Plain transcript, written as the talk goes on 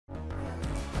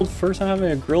First time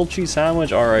having a grilled cheese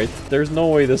sandwich? Alright, there's no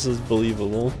way this is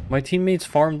believable. My teammates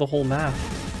farmed the whole map.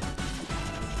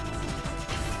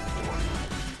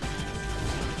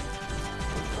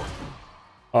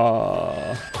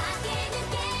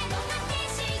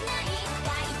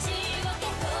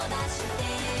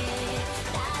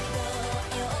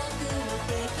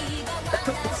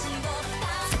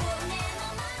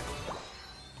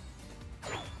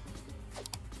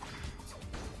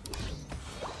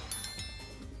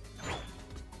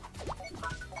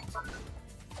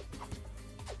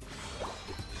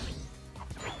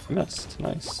 Missed.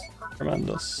 Nice.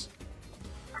 Tremendous.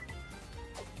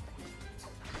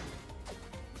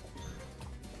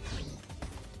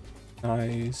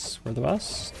 Nice. We're the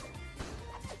best.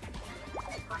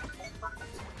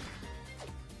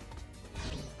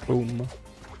 Boom.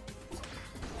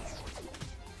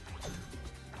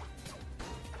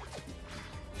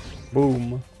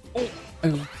 Boom. Oh,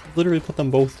 I literally put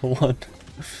them both to one.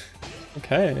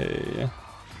 Okay.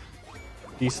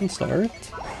 Decent start.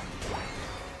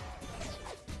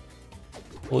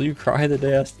 Will you cry the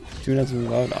day Tunas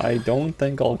move out? I don't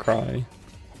think I'll cry.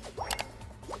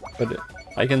 But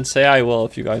I can say I will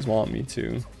if you guys want me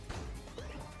to.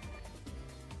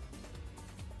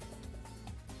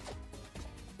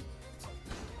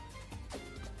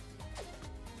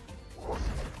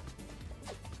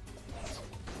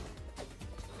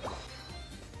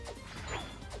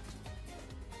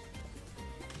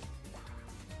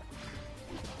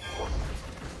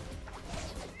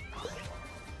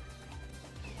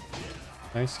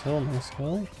 Nice kill, nice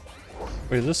kill.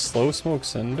 Wait, is this slow smoke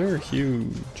cinder?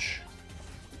 Huge.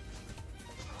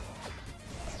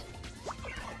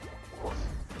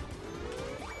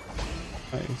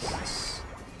 Nice.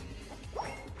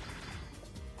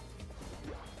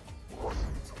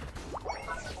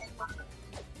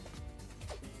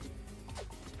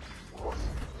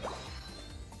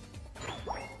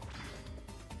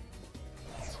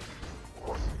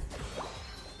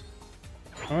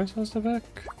 How am I supposed to pick?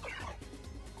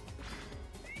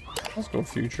 Let's go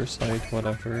future sight,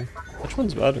 whatever. Which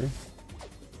one's better?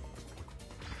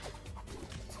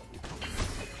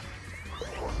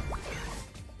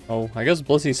 Oh, I guess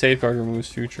Blissey Safeguard removes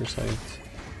future sight.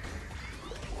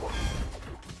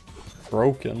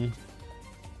 Broken.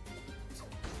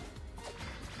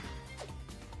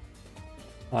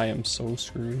 I am so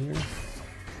screwed here.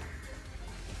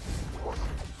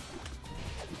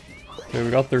 Okay, we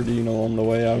got 30 on the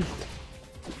way out.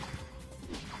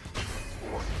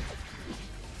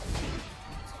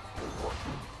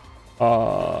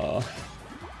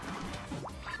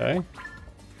 Okay.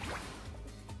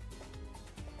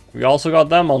 We also got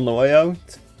them on the way out.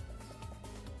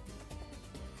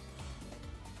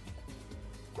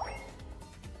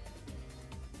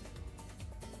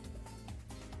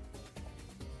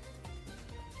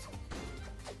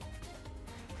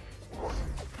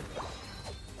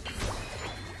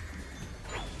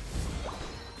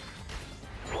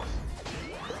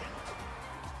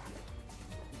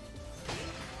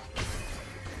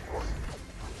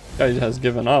 Guy has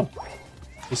given up.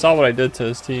 He saw what I did to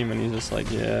his team and he's just like,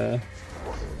 yeah.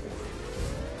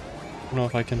 I don't know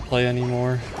if I can play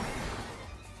anymore.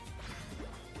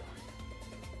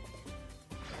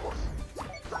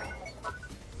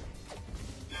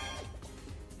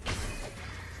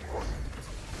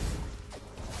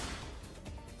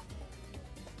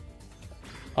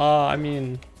 I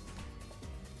mean,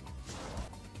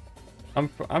 I'm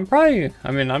probably,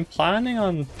 I'm planning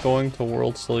on going to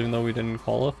Worlds still, even though we didn't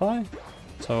qualify.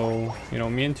 So, you know,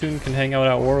 me and Toon can hang out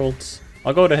at Worlds.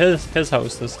 I'll go to his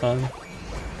house this time.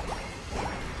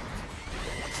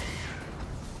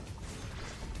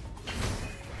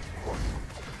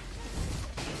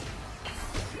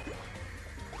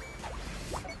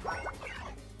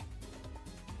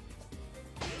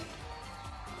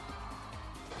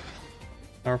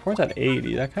 Our point's at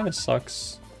 80. That kind of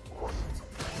sucks.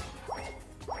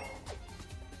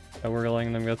 That we're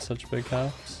letting them get such big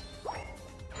caps.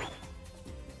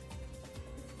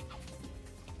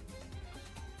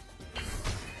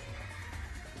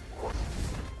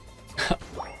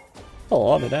 A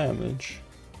lot of damage.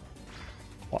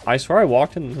 Well, I swear I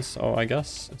walked in this. Oh, I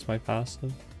guess it's my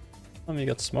passive. Let me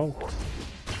get smoked.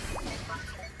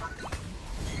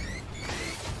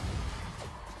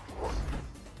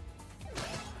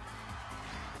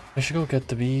 I should go get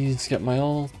the beads, get my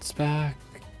ults back.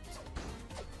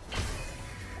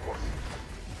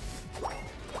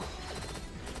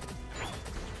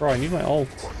 Bro, I need my ult.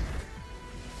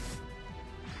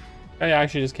 I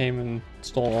actually just came and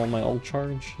stole all my ult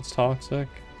charge. It's toxic.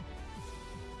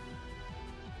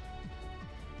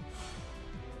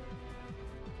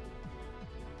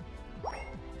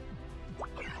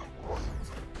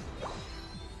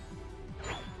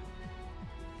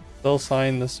 They'll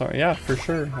sign this. Yeah, for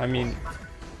sure. I mean,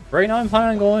 right now I'm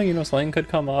planning on going. You know, something could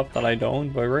come up that I don't,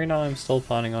 but right now I'm still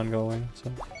planning on going.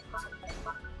 So.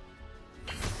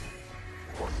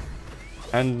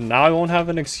 And now I won't have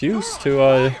an excuse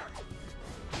to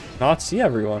not see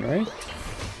everyone, right?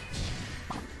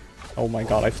 Oh my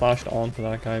god, I flashed onto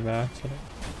that guy by accident.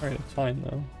 Alright, it's fine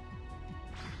though.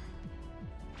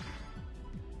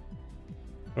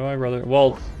 What do my brother?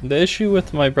 Well, the issue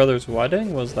with my brother's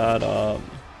wedding was that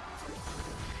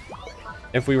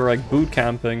if we were like boot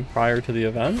camping prior to the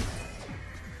event,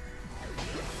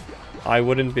 I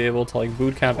wouldn't be able to like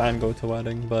boot camp and go to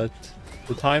wedding, but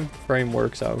the time frame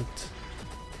works out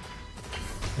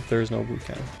if there's no boot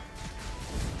camp.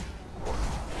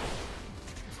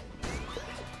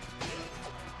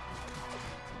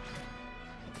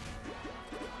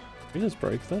 Can we just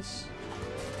break this?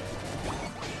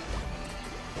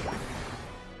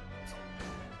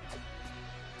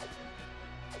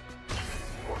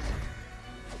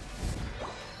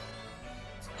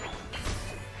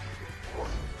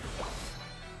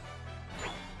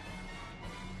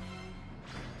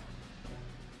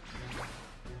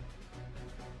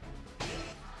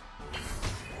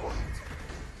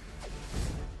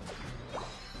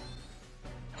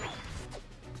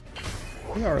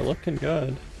 We are looking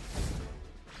good.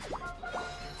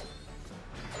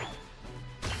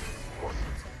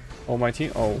 Oh, my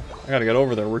team. Oh, I gotta get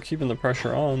over there. We're keeping the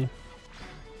pressure on.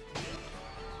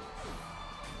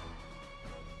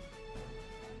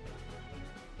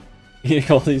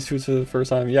 Eating all these foods for the first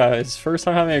time. Yeah, it's first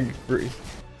time having a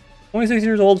 26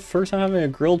 years old, first time having a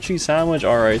grilled cheese sandwich.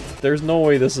 Alright, there's no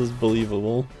way this is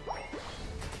believable.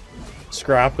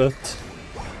 Scrap it.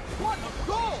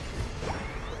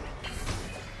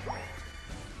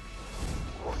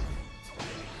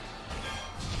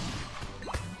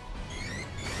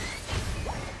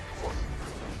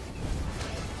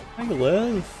 I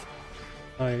live.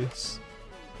 Nice.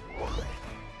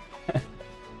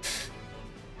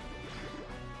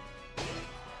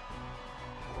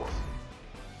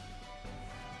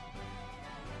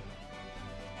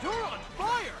 You're on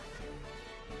fire.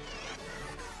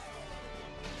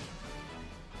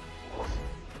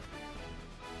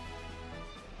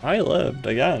 I lived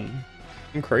again.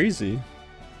 I'm crazy.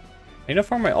 I need to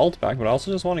farm my ult back, but I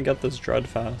also just want to get this dread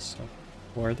fast. So,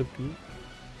 where the beat?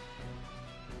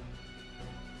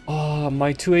 Oh,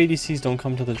 my 2 ADCs don't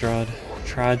come to the dread.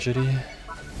 Tragedy.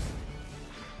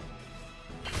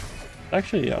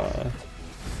 Actually,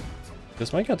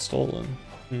 this might get stolen.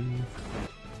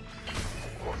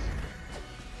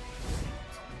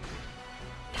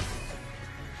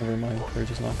 Never mind, they're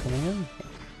just not coming in.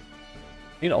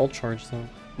 I need ult charge though.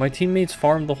 My teammates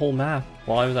farmed the whole map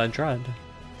while I was at dread.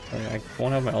 Sorry, I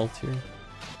won't have my ult here.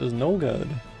 This is no good.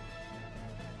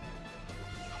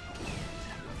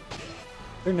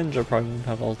 Their ninja probably won't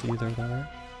have ult either though, right?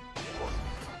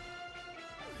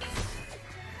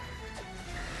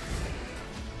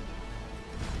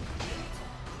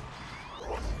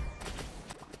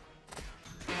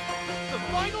 The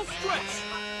final stretch.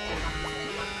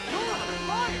 You're on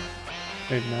fire.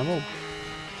 Hey, Mammal.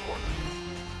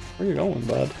 Where you going,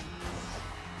 bud?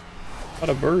 Got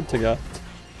a bird to get.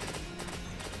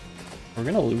 We're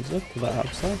gonna lose it to the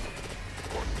Absac.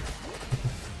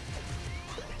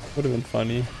 Would have been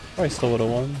funny. I still would have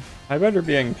won. I better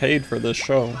be getting paid for this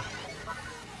show.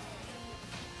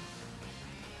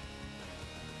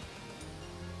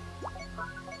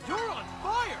 You're on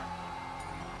fire.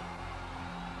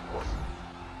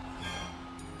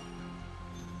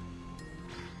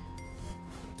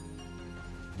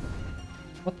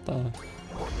 What the?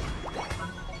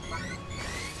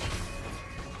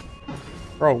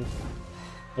 Bro,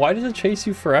 why does it chase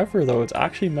you forever though? It's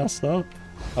actually messed up.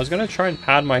 I was gonna try and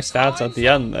pad my stats at the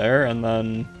end there, and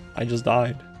then I just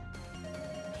died.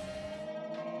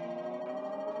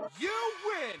 You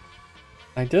win.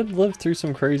 I did live through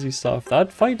some crazy stuff.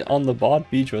 That fight on the bot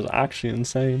beach was actually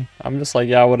insane. I'm just like,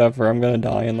 yeah, whatever, I'm gonna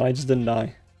die, and I just didn't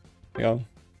die. There we go.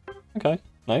 Okay,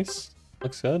 nice.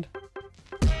 Looks good.